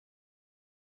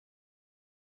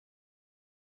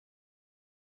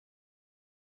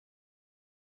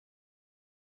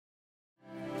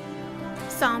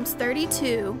Psalms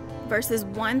 32, verses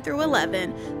 1 through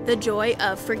 11, The Joy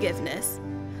of Forgiveness,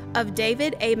 of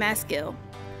David A. Maskell.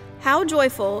 How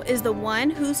joyful is the one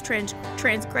whose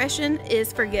transgression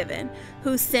is forgiven,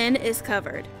 whose sin is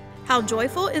covered. How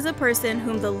joyful is a person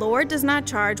whom the Lord does not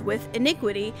charge with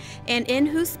iniquity, and in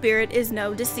whose spirit is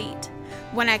no deceit.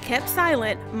 When I kept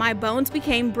silent, my bones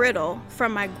became brittle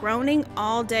from my groaning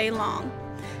all day long.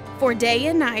 For day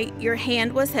and night your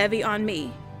hand was heavy on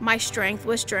me. My strength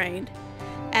was drained,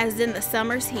 as in the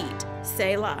summer's heat.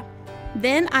 Selah.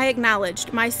 Then I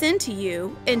acknowledged my sin to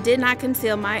you, and did not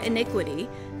conceal my iniquity.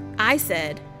 I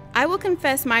said, I will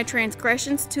confess my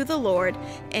transgressions to the Lord,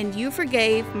 and you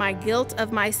forgave my guilt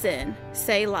of my sin.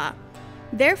 Selah.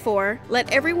 Therefore, let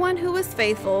everyone who is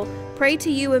faithful pray to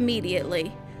you immediately.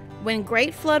 When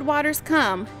great floodwaters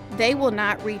come, they will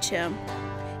not reach him.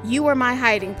 You are my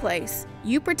hiding place.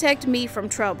 You protect me from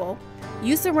trouble.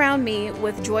 You surround me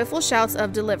with joyful shouts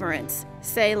of deliverance.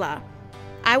 Selah.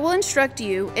 I will instruct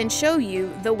you and show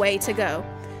you the way to go.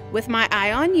 With my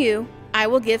eye on you, I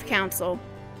will give counsel.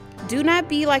 Do not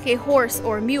be like a horse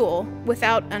or mule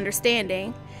without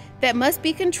understanding, that must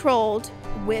be controlled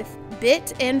with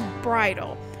bit and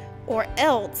bridle, or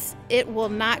else it will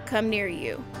not come near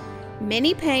you.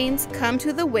 Many pains come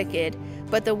to the wicked,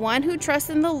 but the one who trusts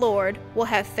in the Lord will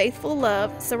have faithful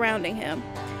love surrounding him.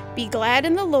 Be glad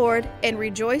in the Lord and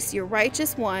rejoice, you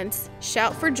righteous ones.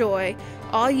 Shout for joy,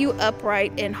 all you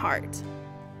upright in heart.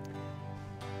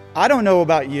 I don't know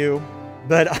about you,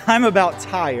 but I'm about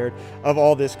tired of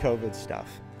all this COVID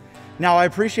stuff. Now, I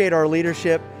appreciate our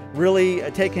leadership really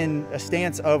taking a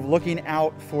stance of looking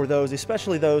out for those,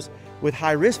 especially those with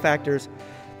high risk factors.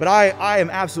 But I am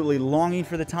absolutely longing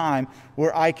for the time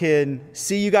where I can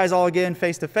see you guys all again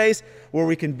face to face, where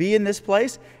we can be in this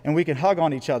place and we can hug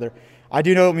on each other. I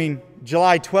do know,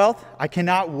 July 12th, I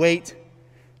cannot wait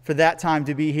for that time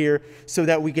to be here so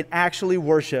that we can actually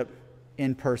worship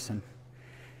in person.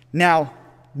 Now,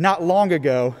 not long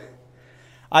ago,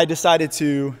 I decided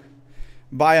to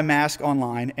buy a mask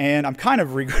online, and I'm kind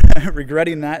of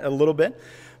regretting that a little bit,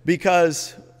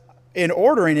 because in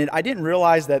ordering it, I didn't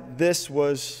realize that this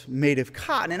was made of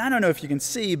cotton. And I don't know if you can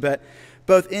see, but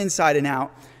both inside and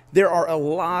out, there are a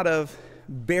lot of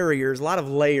barriers, a lot of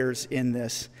layers in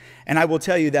this. And I will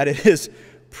tell you that it is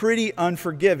pretty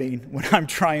unforgiving when I'm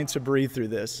trying to breathe through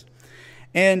this.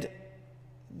 And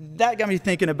that got me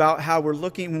thinking about how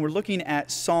when we're looking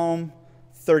at Psalm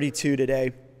 32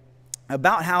 today,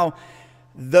 about how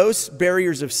those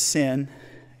barriers of sin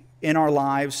in our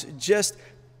lives just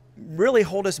really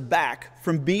hold us back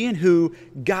from being who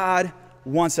God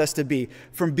wants us to be,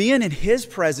 from being in His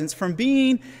presence, from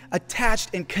being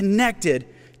attached and connected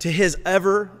to His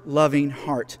ever-loving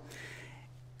heart.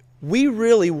 We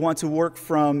really want to work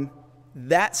from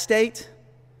that state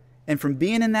and from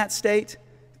being in that state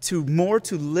to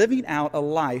living out a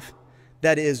life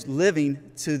that is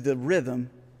living to the rhythm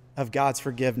of God's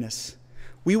forgiveness.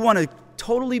 We want to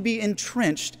totally be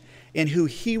entrenched in who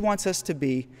He wants us to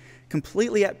be,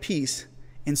 completely at peace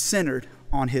and centered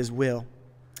on His will.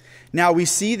 Now, we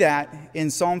see that in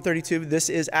Psalm 32. This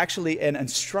is actually an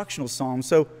instructional psalm.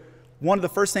 So one of the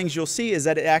first things you'll see is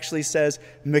that it actually says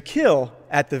Maskell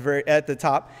at the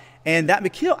top, and that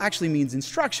Maskell actually means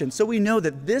instruction. So we know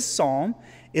that this psalm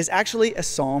is actually a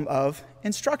psalm of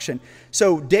instruction.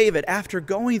 So David, after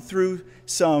going through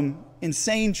some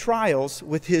insane trials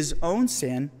with his own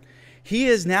sin, he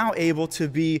is now able to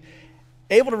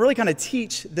really kind of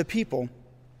teach the people.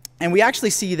 And we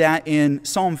actually see that in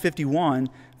Psalm 51,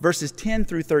 verses 10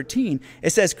 through 13. It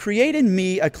says, "Create in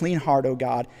me a clean heart, O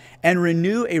God, and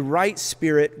renew a right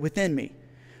spirit within me.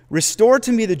 Restore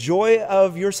to me the joy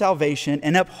of your salvation,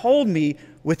 and uphold me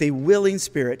with a willing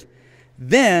spirit.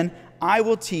 Then I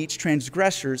will teach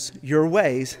transgressors your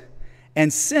ways,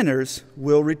 and sinners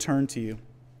will return to you."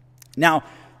 Now,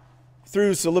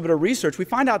 through a little bit of research, we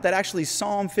find out that actually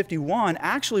Psalm 51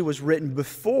 actually was written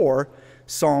before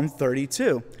Psalm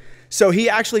 32. So he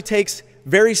actually takes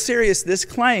very serious this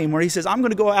claim where he says, I'm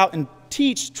going to go out and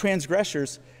teach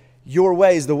transgressors your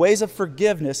ways, the ways of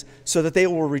forgiveness, so that they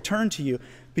will return to you.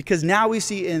 Because now we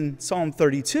see in Psalm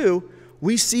 32,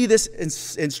 we see this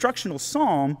instructional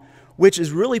psalm, which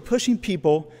is really pushing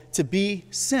people to be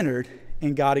centered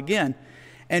in God again.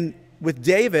 And with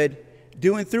David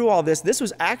doing through all this, this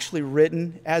was actually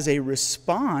written as a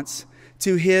response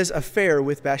to his affair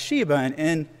with Bathsheba.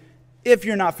 And if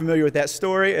you're not familiar with that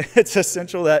story, it's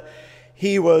essential that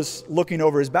he was looking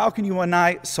over his balcony one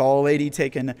night, saw a lady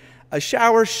taking a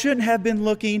shower, shouldn't have been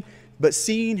looking, but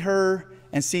seeing her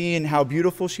and seeing how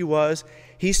beautiful she was,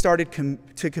 he started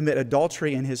to commit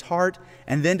adultery in his heart,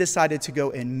 and then decided to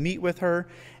go and meet with her,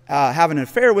 have an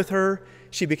affair with her,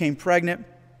 she became pregnant,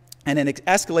 and then it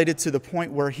escalated to the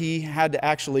point where he had to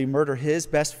actually murder his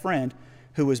best friend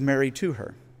who was married to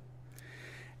her.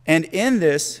 And in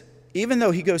this, even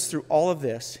though he goes through all of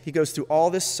this, he goes through all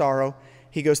this sorrow,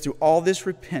 he goes through all this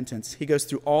repentance, he goes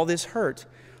through all this hurt,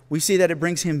 we see that it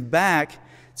brings him back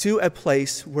to a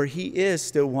place where he is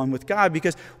still one with God,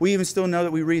 because we even still know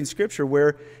that we read in Scripture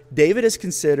where David is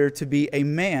considered to be a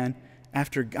man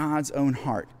after God's own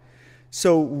heart.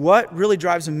 So what really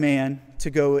drives a man to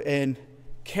go and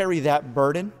carry that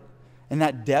burden and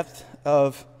that depth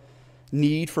of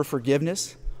need for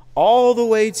forgiveness all the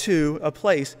way to a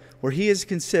place where he is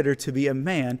considered to be a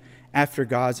man after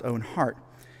God's own heart?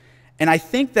 And I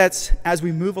think that's, as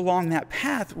we move along that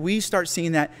path, we start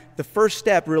seeing that the first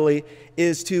step really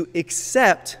is to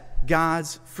accept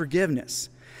God's forgiveness.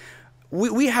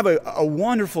 We have a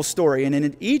wonderful story, and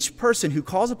in each person who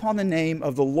calls upon the name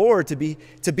of the Lord to be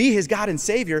his God and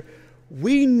Savior,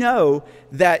 we know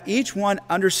that each one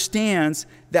understands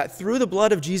that through the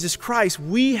blood of Jesus Christ,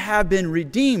 we have been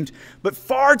redeemed. But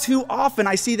far too often,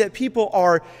 I see that people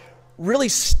are really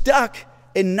stuck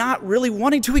in not really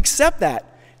wanting to accept that.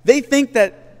 They think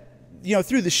that,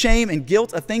 through the shame and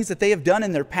guilt of things that they have done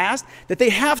in their past, that they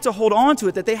have to hold on to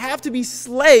it, that they have to be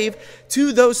slave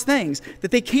to those things,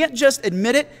 that they can't just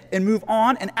admit it and move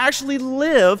on and actually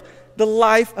live the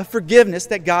life of forgiveness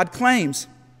that God claims.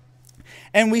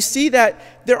 And we see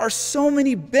that there are so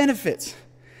many benefits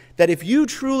that if you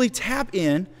truly tap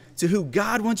in to who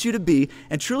God wants you to be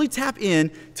and truly tap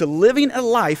in to living a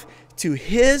life to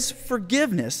His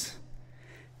forgiveness,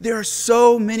 there are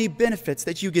so many benefits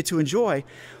that you get to enjoy.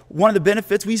 One of the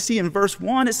benefits we see in verse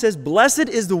 1, it says, "Blessed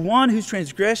is the one whose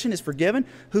transgression is forgiven,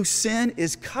 whose sin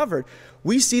is covered."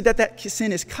 We see that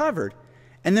sin is covered.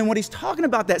 And then when he's talking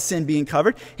about that sin being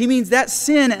covered, he means that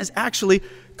sin is actually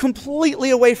completely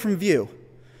away from view.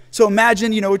 So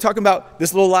imagine, we're talking about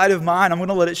this little light of mine, I'm going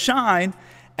to let it shine,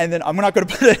 and then I'm not going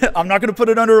to put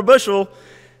it under a bushel.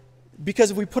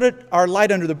 Because if we put our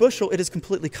light under the bushel, it is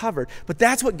completely covered. But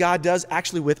that's what God does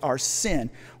actually with our sin.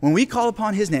 When we call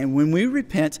upon His name, when we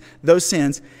repent those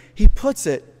sins, He puts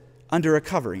it under a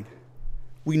covering.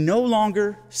 We no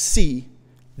longer see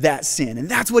that sin. And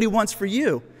that's what He wants for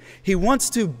you. He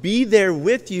wants to be there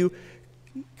with you,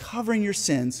 covering your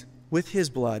sins with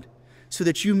His blood, so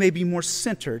that you may be more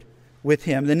centered with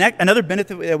Him. Another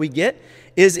benefit that we get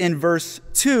is in verse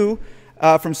 2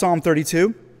 from Psalm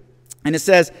 32. And it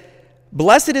says,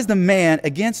 "Blessed is the man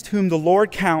against whom the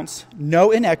Lord counts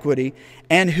no iniquity,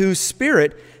 and whose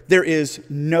spirit there is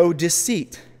no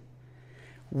deceit."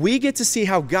 We get to see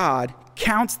how God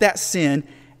counts that sin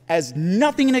as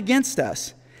nothing against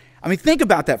us. I mean, think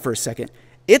about that for a second.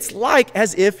 It's like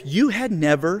as if you had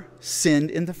never sinned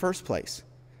in the first place.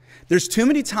 There's too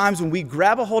many times when we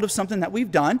grab a hold of something that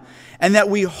we've done and that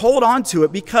we hold on to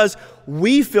it because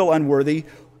we feel unworthy,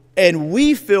 and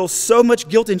we feel so much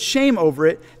guilt and shame over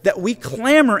it that we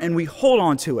clamor and we hold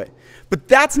on to it. But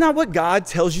that's not what God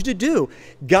tells you to do.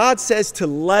 God says to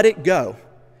let it go.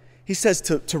 He says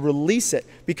to release it,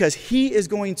 because He is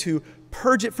going to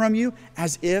purge it from you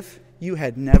as if you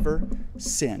had never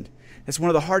sinned. That's one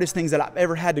of the hardest things that I've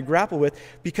ever had to grapple with,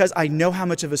 because I know how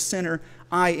much of a sinner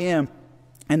I am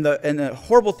and the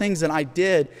horrible things that I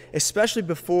did, especially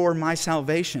before my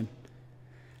salvation.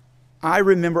 I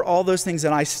remember all those things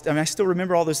that I still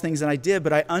remember all those things that I did,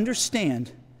 but I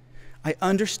understand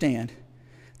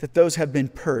that those have been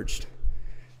purged,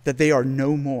 that they are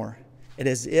no more. It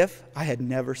is as if I had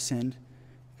never sinned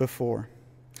before.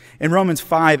 In Romans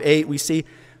 5:8, we see,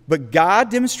 "But God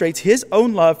demonstrates His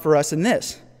own love for us in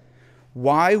this: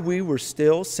 while we were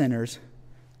still sinners,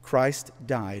 Christ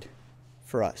died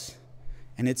for us."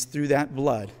 And it's through that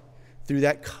blood, through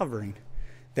that covering,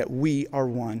 that we are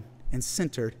one and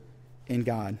centered in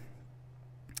God.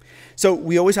 So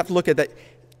we always have to look at that.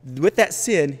 With that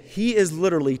sin, He is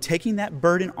literally taking that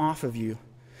burden off of you.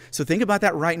 So think about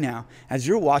that right now. As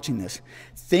you're watching this,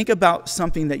 think about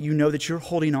something that you know that you're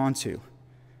holding on to.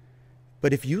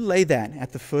 But if you lay that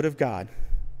at the foot of God,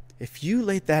 if you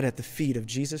lay that at the feet of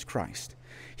Jesus Christ,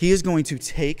 He is going to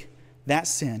take that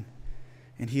sin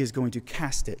and He is going to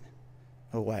cast it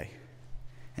away.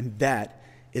 And that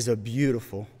is a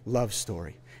beautiful love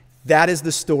story. That is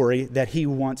the story that He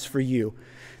wants for you.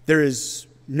 There is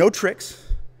no tricks.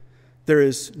 There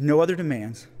is no other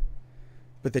demands,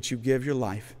 but that you give your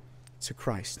life to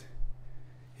Christ.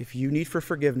 If you need for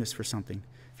forgiveness for something,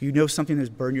 if you know something that's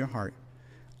burned your heart,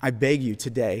 I beg you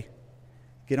today,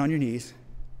 get on your knees,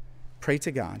 pray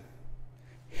to God,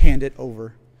 hand it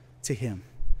over to Him,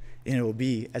 and it will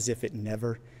be as if it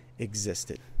never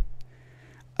existed.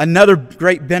 Another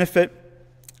great benefit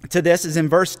to this is in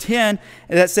verse 10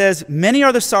 that says, "Many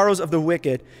are the sorrows of the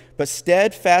wicked, but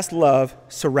steadfast love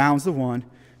surrounds the one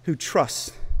who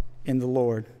trusts in the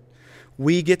Lord."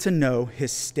 We get to know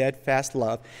his steadfast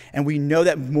love, and we know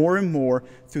that more and more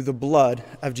through the blood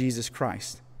of Jesus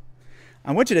Christ.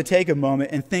 I want you to take a moment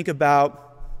and think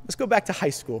about, let's go back to high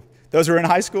school. Those who are in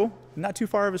high school, not too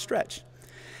far of a stretch.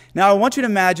 Now, I want you to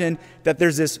imagine that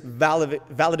there's this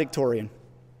valedictorian,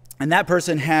 and that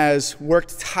person has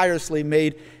worked tirelessly,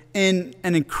 made an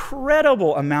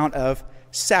incredible amount of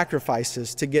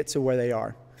sacrifices to get to where they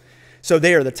are. So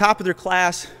they are the top of their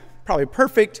class, probably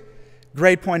perfect,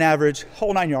 grade point average,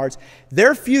 whole 9 yards.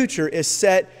 Their future is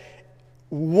set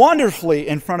wonderfully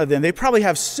in front of them. They probably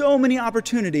have so many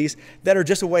opportunities that are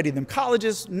just awaiting them.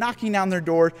 Colleges knocking down their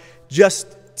door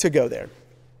just to go there.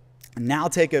 And now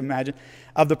imagine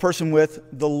of the person with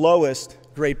the lowest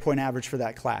grade point average for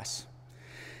that class.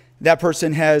 That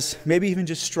person has maybe even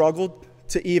just struggled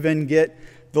to even get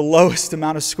the lowest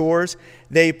amount of scores.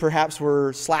 They perhaps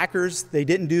were slackers. They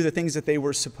didn't do the things that they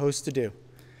were supposed to do.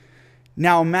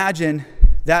 Now imagine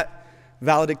that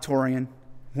valedictorian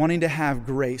wanting to have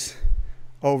grace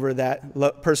over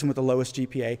that person with the lowest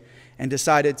GPA and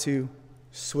decided to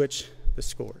switch the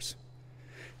scores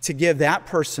to give that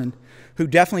person who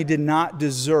definitely did not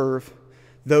deserve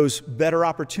those better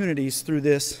opportunities through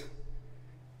this,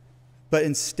 but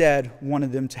instead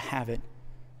wanted them to have it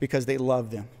because they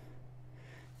love them.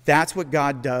 That's what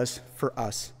God does for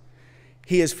us.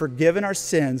 He has forgiven our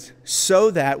sins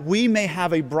so that we may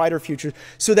have a brighter future,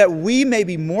 so that we may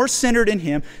be more centered in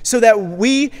him, so that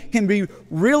we can be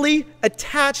really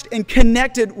attached and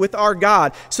connected with our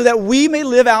God, so that we may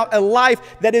live out a life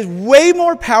that is way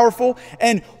more powerful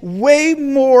and way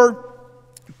more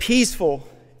peaceful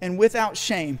and without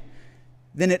shame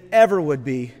than it ever would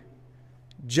be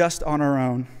just on our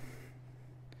own.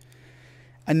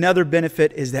 Another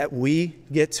benefit is that we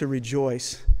get to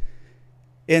rejoice.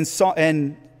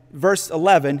 In verse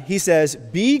 11, he says,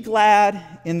 "Be glad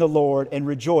in the Lord and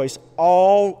rejoice,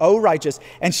 all, O righteous,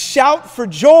 and shout for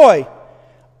joy,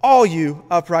 all you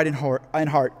upright in heart."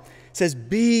 It says,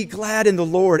 "Be glad in the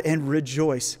Lord and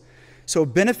rejoice." So a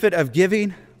benefit of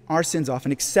giving our sins off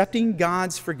and accepting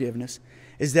God's forgiveness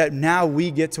is that now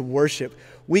we get to worship.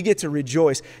 We get to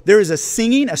rejoice. There is a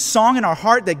song in our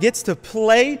heart that gets to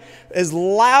play as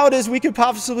loud as we could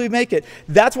possibly make it.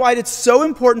 That's why it's so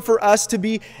important for us to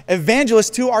be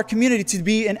evangelists to our community, to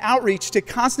be in outreach, to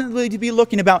constantly to be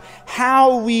looking about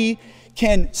how we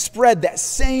can spread that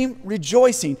same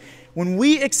rejoicing. When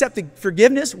we accept the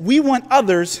forgiveness, we want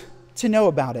others to know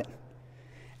about it.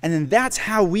 And then that's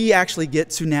how we actually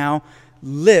get to now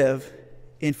live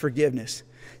in forgiveness,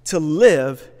 to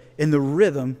live in the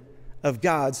rhythm of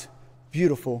God's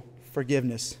beautiful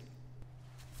forgiveness.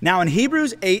 Now in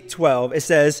Hebrews 8:12, it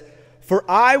says, "For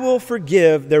I will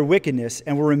forgive their wickedness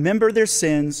and will remember their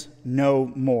sins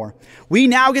no more." We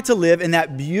now get to live in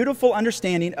that beautiful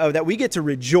understanding of that we get to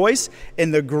rejoice in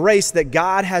the grace that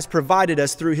God has provided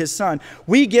us through his Son.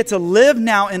 We get to live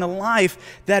now in a life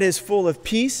that is full of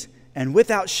peace and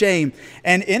without shame.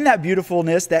 And in that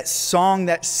beautifulness, that song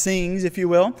that sings, if you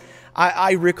will,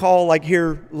 I recall, like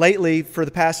here lately for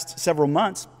the past several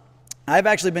months, I've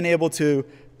actually been able to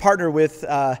partner with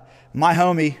my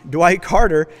homie Dwight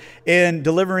Carter in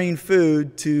delivering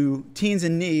food to teens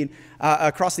in need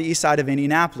across the east side of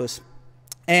Indianapolis.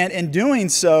 And in doing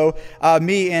so,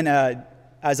 me and,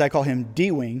 as I call him,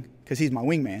 D-Wing, because he's my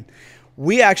wingman,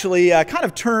 we actually kind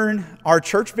of turn our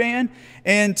church van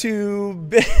into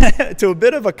to a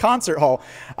bit of a concert hall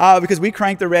because we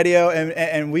crank the radio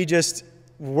and we just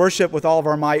worship with all of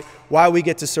our might while we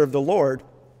get to serve the Lord.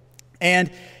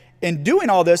 And in doing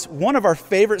all this, one of our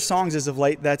favorite songs as of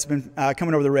late that's been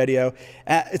coming over the radio,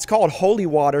 it's called Holy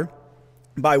Water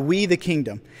by We the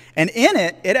Kingdom. And in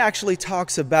it, it actually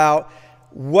talks about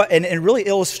what, and it really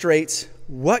illustrates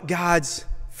what God's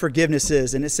forgiveness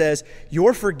is. And it says,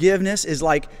 "Your forgiveness is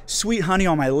like sweet honey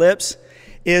on my lips,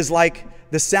 is like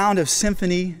the sound of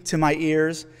symphony to my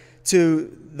ears,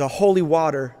 to the holy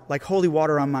water, like holy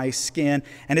water on my skin."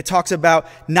 And it talks about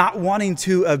not wanting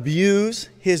to abuse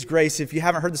his grace. If you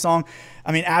haven't heard the song,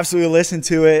 I mean, absolutely listen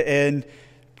to it and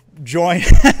join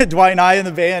Dwight and I in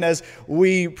the band as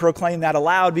we proclaim that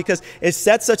aloud, because it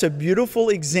sets such a beautiful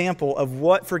example of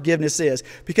what forgiveness is.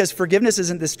 Because forgiveness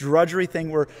isn't this drudgery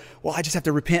thing where, well, I just have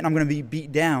to repent and I'm going to be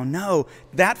beat down. No,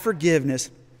 that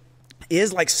forgiveness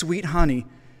is like sweet honey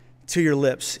to your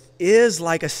lips, is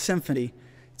like a symphony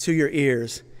to your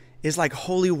ears, is like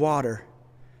holy water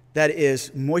that is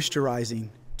moisturizing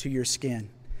to your skin.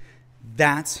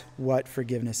 That's what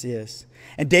forgiveness is.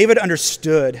 And David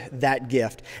understood that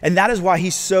gift. And that is why he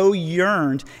so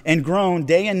yearned and groaned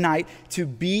day and night to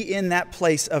be in that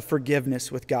place of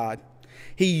forgiveness with God.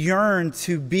 He yearned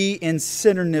to be in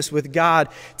centeredness with God,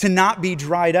 to not be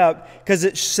dried up, because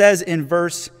it says in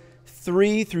verse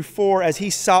 3 through 4, as he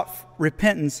sought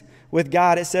repentance with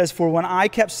God, it says, "For when I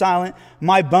kept silent,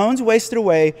 my bones wasted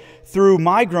away through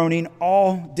my groaning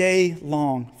all day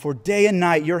long. For day and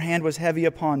night your hand was heavy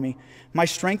upon me. My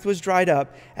strength was dried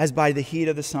up as by the heat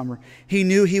of the summer." He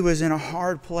knew he was in a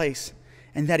hard place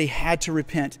and that he had to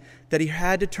repent, that he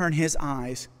had to turn his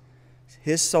eyes,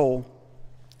 his soul,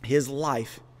 his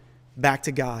life back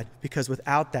to God, because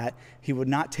without that, he would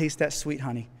not taste that sweet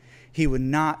honey. He would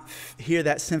not hear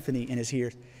that symphony in his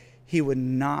ears. He would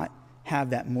not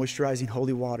have that moisturizing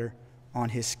holy water on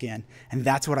his skin. And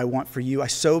that's what I want for you. I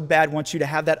so bad want you to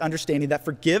have that understanding that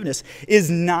forgiveness is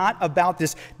not about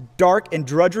this dark and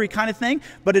drudgery kind of thing,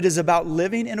 but it is about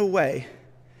living in a way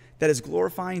that is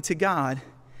glorifying to God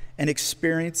and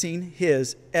experiencing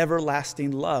his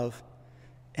everlasting love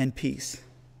and peace.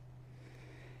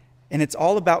 And it's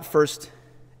all about first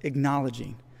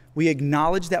acknowledging. We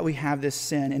acknowledge that we have this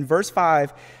sin. In verse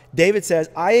 5, David says,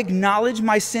 "I acknowledge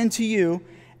my sin to you,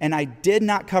 and I did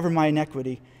not cover my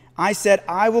iniquity. I said,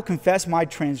 I will confess my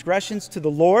transgressions to the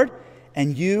Lord,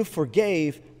 and you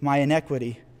forgave my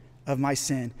iniquity of my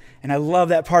sin." And I love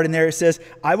that part in there. It says,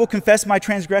 "I will confess my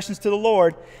transgressions to the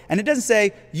Lord." And it doesn't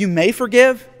say, you may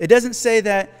forgive. It doesn't say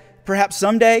that perhaps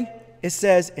someday. It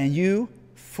says, and you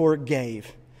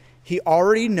forgave. He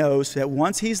already knows that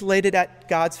once he's laid it at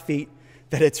God's feet,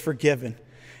 that it's forgiven.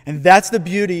 And that's the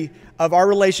beauty of our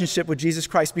relationship with Jesus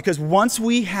Christ, because once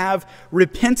we have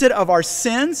repented of our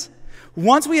sins,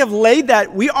 once we have laid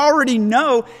that, we already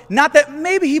know, not that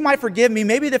maybe he might forgive me,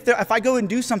 maybe if I go and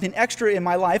do something extra in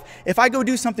my life, if I go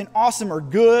do something awesome or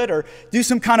good or do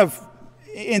some kind of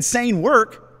insane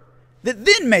work, that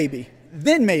then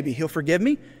maybe he'll forgive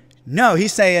me. No,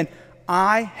 he's saying,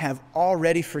 I have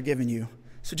already forgiven you.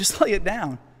 So just lay it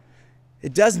down.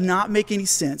 It does not make any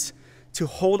sense to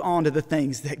hold on to the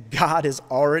things that God has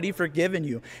already forgiven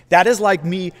you. That is like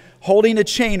me holding a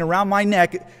chain around my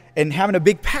neck and having a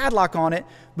big padlock on it,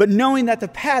 but knowing that the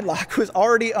padlock was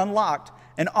already unlocked,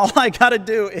 and all I got to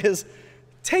do is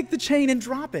take the chain and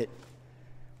drop it.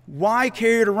 Why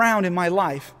carry it around in my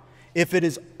life if it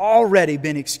has already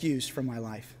been excused from my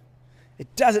life?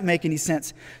 It doesn't make any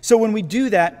sense. So when we do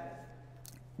that,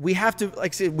 we have to,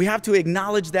 like I said, we have to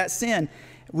acknowledge that sin.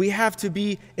 We have to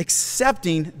be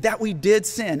accepting that we did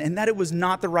sin and that it was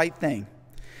not the right thing.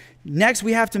 Next,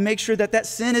 we have to make sure that that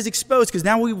sin is exposed, because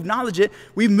now we acknowledge it.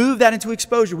 We move that into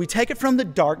exposure. We take it from the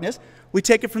darkness. We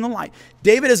take it from the light.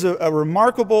 David is a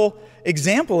remarkable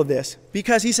example of this,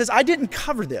 because he says, I didn't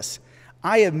cover this.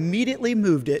 I immediately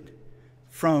moved it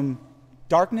from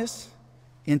darkness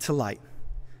into light.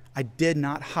 I did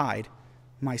not hide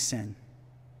my sin.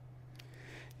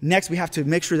 Next, we have to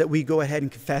make sure that we go ahead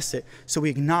and confess it. So we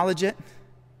acknowledge it,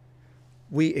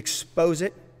 we expose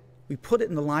it, we put it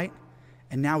in the light,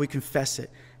 and now we confess it.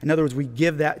 In other words, we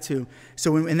give that to.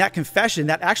 So in that confession,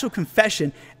 that actual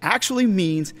confession actually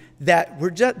means that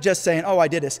we're just saying, oh, I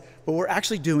did this. But we're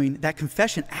actually doing, that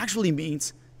confession actually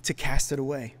means to cast it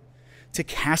away, to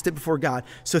cast it before God.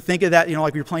 So think of that,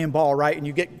 like you're playing ball, right? And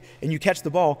you catch the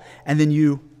ball, and then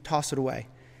you toss it away.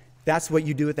 That's what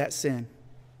you do with that sin.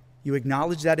 You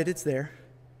acknowledge that it's there.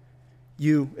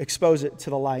 You expose it to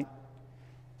the light.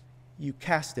 You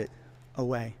cast it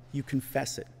away. You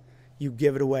confess it. You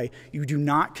give it away. You do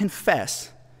not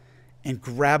confess and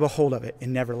grab a hold of it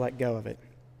and never let go of it.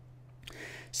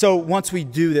 So once we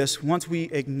do this, once we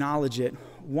acknowledge it,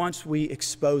 once we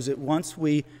expose it, once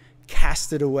we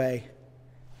cast it away,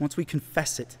 once we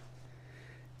confess it,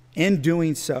 in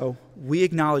doing so, we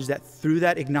acknowledge that through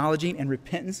that acknowledging and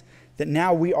repentance, that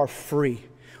now we are free.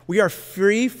 We are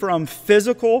free from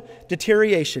physical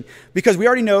deterioration, because we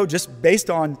already know, just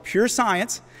based on pure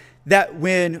science, that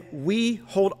when we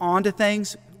hold on to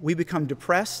things, we become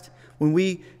depressed. When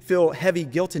we feel heavy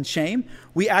guilt and shame,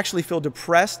 we actually feel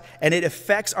depressed, and it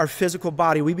affects our physical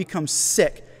body. We become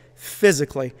sick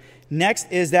physically.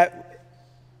 Next is that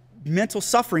mental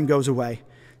suffering goes away.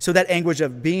 So that anguish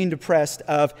of being depressed,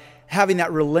 of having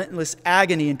that relentless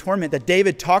agony and torment that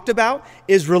David talked about,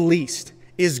 is released,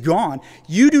 is gone.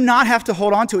 You do not have to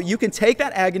hold on to it. You can take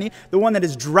that agony, the one that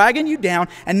is dragging you down,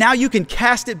 and now you can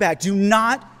cast it back. Do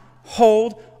not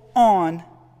hold on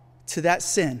to that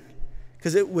sin,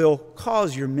 because it will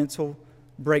cause your mental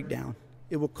breakdown.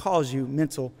 It will cause you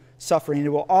mental suffering. It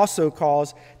will also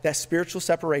cause that spiritual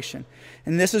separation.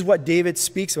 And this is what David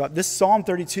speaks about. This Psalm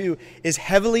 32 is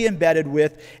heavily embedded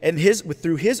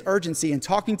through his urgency in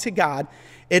talking to God.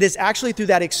 It is actually through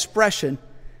that expression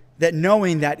that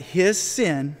knowing that his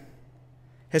sin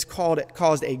has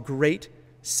caused a great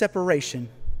separation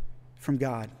from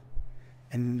God.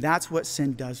 And that's what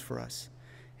sin does for us.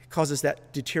 It causes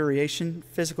that deterioration,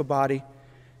 physical body,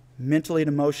 mentally and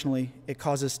emotionally. It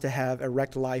causes us to have a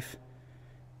wrecked life.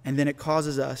 And then it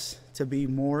causes us to be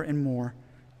more and more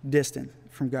distant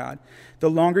from God. The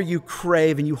longer you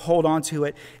crave and you hold on to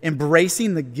it,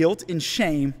 embracing the guilt and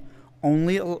shame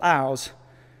only allows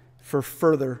for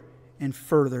further and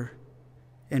further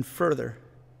and further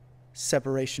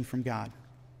separation from God.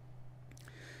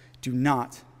 Do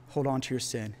not hold on to your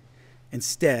sin.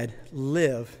 Instead,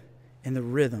 live in the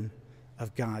rhythm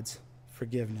of God's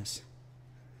forgiveness.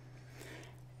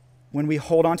 When we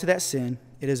hold on to that sin,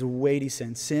 it is a weighty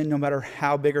sin. Sin, no matter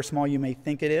how big or small you may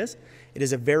think it is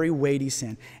a very weighty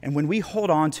sin. And when we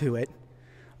hold on to it,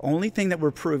 only thing that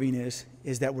we're proving is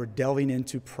that we're delving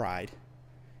into pride.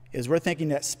 Is we're thinking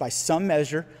that by some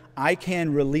measure, I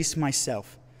can release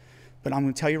myself. But I'm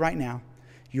going to tell you right now,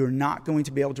 you're not going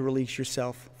to be able to release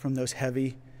yourself from those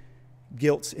heavy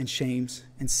guilts and shames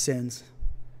and sins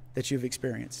that you've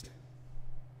experienced.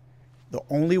 The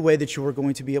only way that you are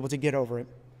going to be able to get over it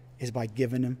is by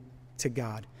giving them to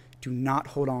God. Do not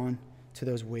hold on to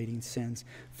those weighting sins.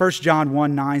 1 John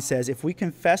 1:9 says, if we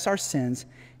confess our sins,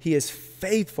 he is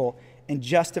faithful and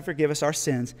just to forgive us our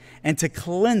sins and to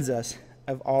cleanse us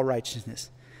of all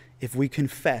righteousness. If we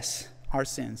confess our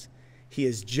sins, he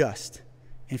is just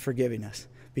in forgiving us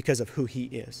because of who he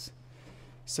is.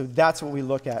 So that's what we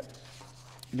look at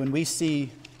when we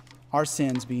see our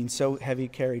sins being so heavy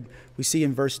carried. We see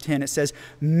in verse 10, it says,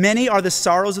 many are the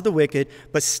sorrows of the wicked,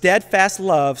 but steadfast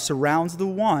love surrounds the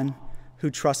one who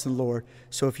trusts in the Lord.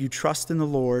 So if you trust in the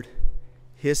Lord,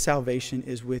 his salvation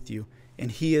is with you,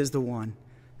 and he is the one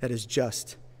that is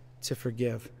just to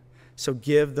forgive. So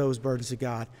give those burdens to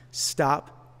God.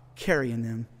 Stop carrying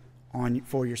them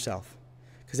for yourself,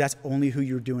 because that's only who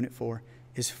you're doing it for,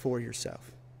 is for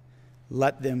yourself.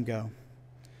 Let them go.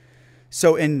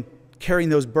 So in carrying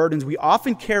those burdens, we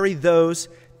often carry those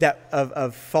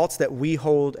of faults that we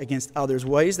hold against others,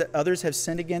 ways that others have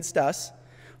sinned against us.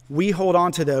 We hold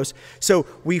on to those. So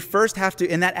we first have to,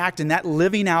 in that act, in that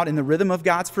living out in the rhythm of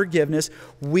God's forgiveness,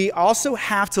 we also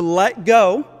have to let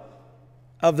go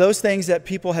of those things that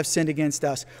people have sinned against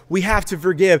us. We have to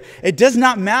forgive. It does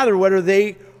not matter whether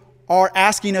they are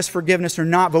asking us forgiveness or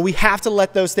not, but we have to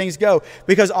let those things go,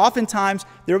 because oftentimes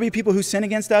there will be people who sin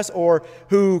against us or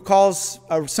who cause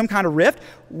some kind of rift.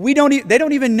 They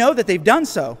don't even know that they've done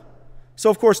so. So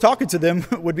of course, talking to them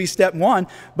would be step one.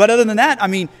 But other than that,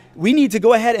 we need to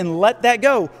go ahead and let that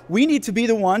go. We need to be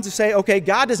the ones to say, okay,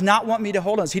 God does not want me to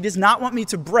hold on. He does not want me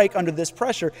to break under this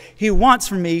pressure. He wants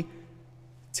for me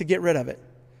to get rid of it.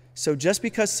 So just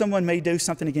because someone may do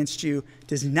something against you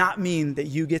does not mean that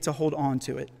you get to hold on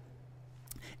to it.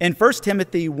 In 1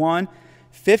 Timothy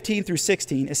 1:15 through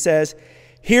 16, it says,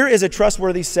 here is a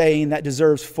trustworthy saying that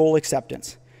deserves full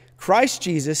acceptance. Christ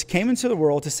Jesus came into the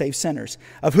world to save sinners,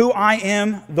 of who I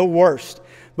am the worst.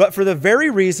 But for the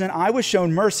very reason I was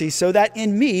shown mercy, so that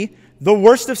in me, the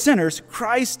worst of sinners,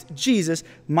 Christ Jesus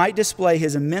might display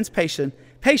his immense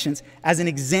patience as an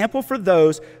example for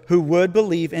those who would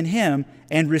believe in him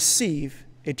and receive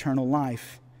eternal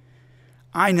life.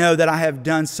 I know that I have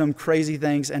done some crazy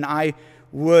things, and I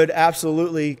would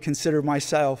absolutely consider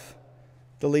myself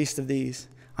the least of these.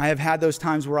 I have had those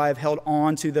times where I have held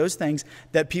on to those things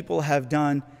that people have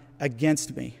done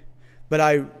against me. But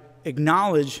I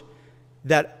acknowledge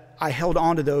that I held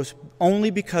on to those only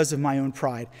because of my own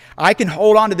pride. I can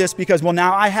hold on to this because, well,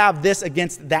 now I have this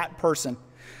against that person.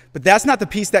 But that's not the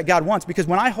peace that God wants, because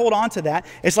when I hold on to that,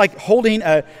 it's like holding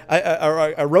a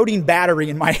eroding battery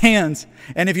in my hands.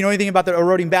 And if you know anything about the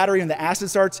eroding battery and the acid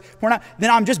starts pouring out,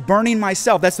 then I'm just burning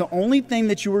myself. That's the only thing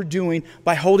that you are doing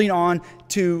by holding on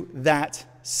to that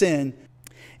sin.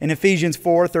 In Ephesians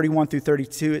 4:31 through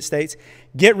 32, it states,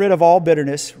 get rid of all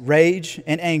bitterness, rage,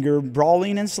 and anger,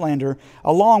 brawling and slander,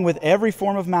 along with every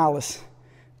form of malice.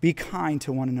 Be kind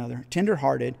to one another,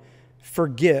 tenderhearted,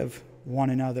 forgive one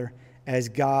another, as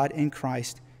God in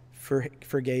Christ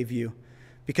forgave you.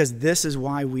 Because this is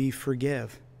why we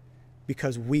forgive,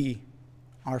 because we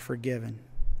are forgiven.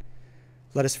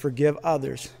 Let us forgive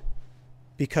others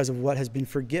because of what has been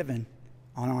forgiven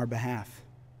on our behalf.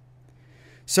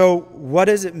 So what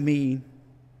does it mean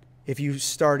if you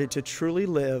started to truly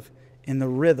live in the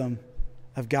rhythm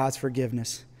of God's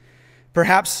forgiveness?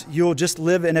 Perhaps you'll just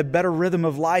live in a better rhythm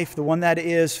of life, the one that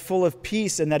is full of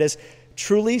peace and that is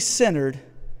truly centered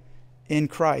in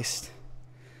Christ.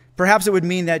 Perhaps it would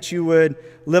mean that you would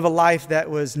live a life that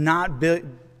was not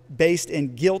based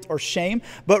in guilt or shame,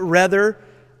 but rather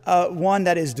one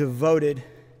that is devoted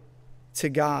to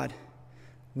God,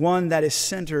 one that is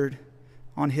centered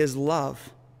on His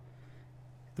love,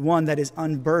 one that is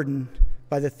unburdened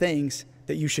by the things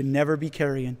that you should never be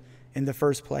carrying in the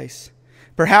first place.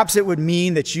 Perhaps it would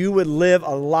mean that you would live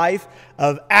a life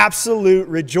of absolute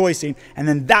rejoicing. And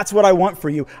then that's what I want for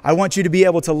you. I want you to be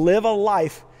able to live a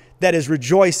life that is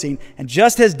rejoicing. And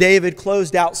just as David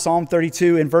closed out Psalm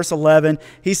 32 in verse 11,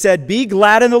 he said, "Be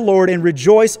glad in the Lord and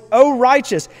rejoice, O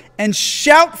righteous, and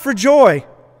shout for joy,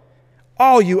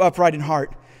 all you upright in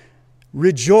heart."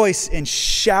 Rejoice and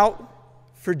shout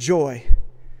for joy.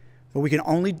 But we can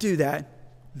only do that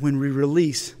when we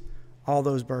release all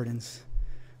those burdens.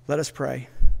 Let us pray.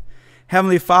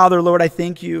 Heavenly Father, Lord, I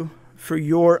thank you for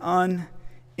your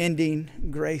unending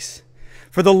grace,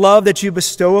 for the love that you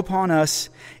bestow upon us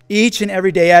each and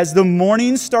every day. As the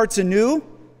morning starts anew,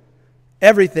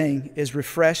 everything is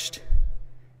refreshed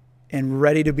and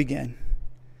ready to begin.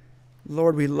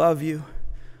 Lord, we love you.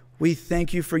 We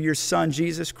thank you for your Son,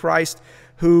 Jesus Christ,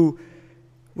 who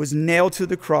was nailed to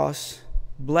the cross,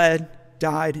 bled,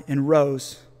 died, and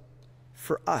rose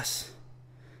for us,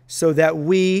 so that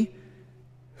we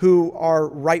who are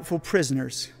rightful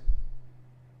prisoners,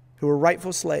 who are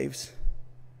rightful slaves,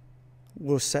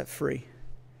 will set free.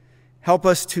 Help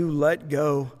us to let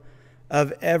go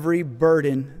of every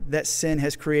burden that sin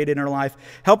has created in our life.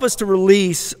 Help us to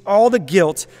release all the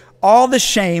guilt, all the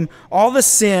shame, all the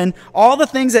sin, all the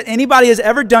things that anybody has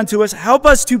ever done to us. Help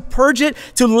us to purge it,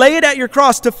 to lay it at your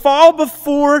cross, to fall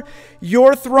before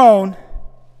your throne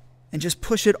and just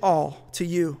push it all to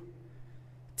you,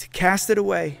 to cast it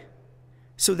away,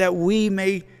 so that we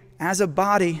may, as a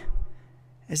body,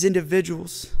 as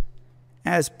individuals,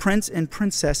 as prince and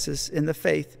princesses in the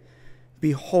faith,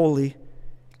 be wholly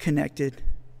connected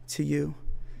to you.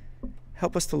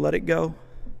 Help us to let it go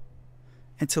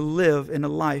and to live in a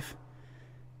life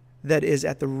that is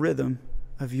at the rhythm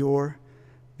of your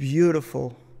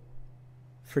beautiful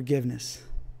forgiveness.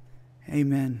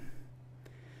 Amen.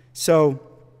 So,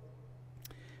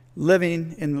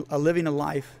 living a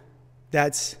life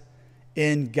that's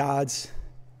in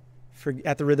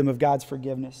at the rhythm of God's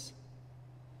forgiveness,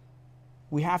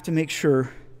 we have to make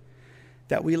sure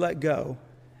that we let go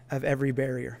of every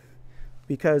barrier,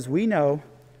 because we know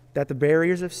that the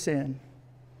barriers of sin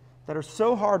that are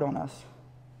so hard on us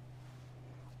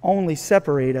only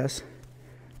separate us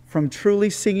from truly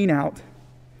singing out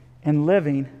and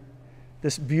living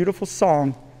this beautiful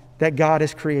song that God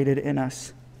has created in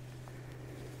us.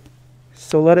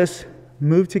 So let us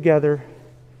move together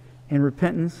in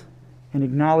repentance and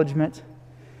acknowledgement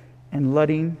and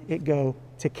letting it go,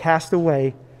 to cast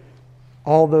away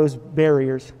all those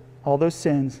barriers, all those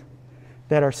sins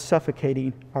that are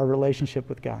suffocating our relationship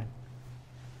with God.